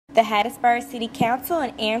The Hattiesburg City Council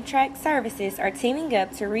and Amtrak services are teaming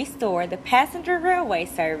up to restore the passenger railway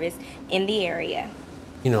service in the area.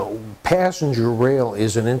 You know, passenger rail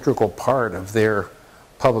is an integral part of their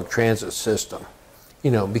public transit system.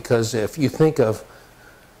 You know, because if you think of,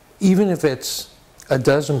 even if it's a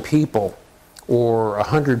dozen people or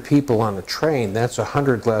 100 people on a train, that's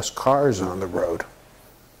 100 less cars on the road,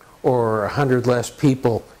 or 100 less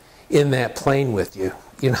people in that plane with you.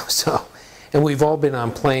 You know, so. And we've all been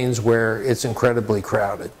on planes where it's incredibly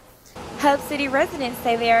crowded. Hub City residents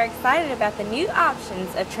say they are excited about the new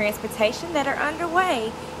options of transportation that are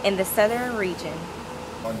underway in the southern region.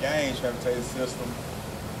 On Gaines transportation system,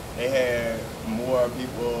 they had more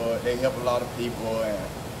people, they help a lot of people and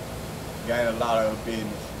gain a lot of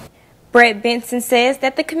business. Brett Benson says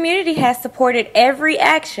that the community has supported every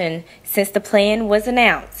action since the plan was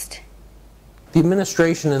announced. The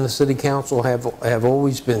administration and the city council have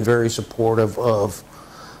always been very supportive of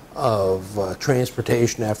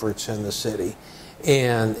transportation efforts in the city,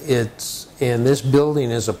 and this building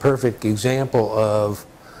is a perfect example of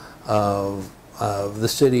the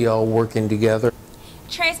city all working together.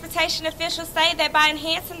 Transportation officials say that by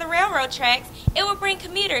enhancing the railroad tracks, it will bring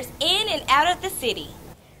commuters in and out of the city.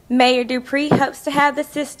 Mayor Dupree hopes to have the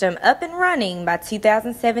system up and running by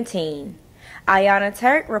 2017. Ayana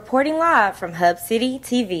Turk reporting live from Hub City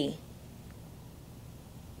TV.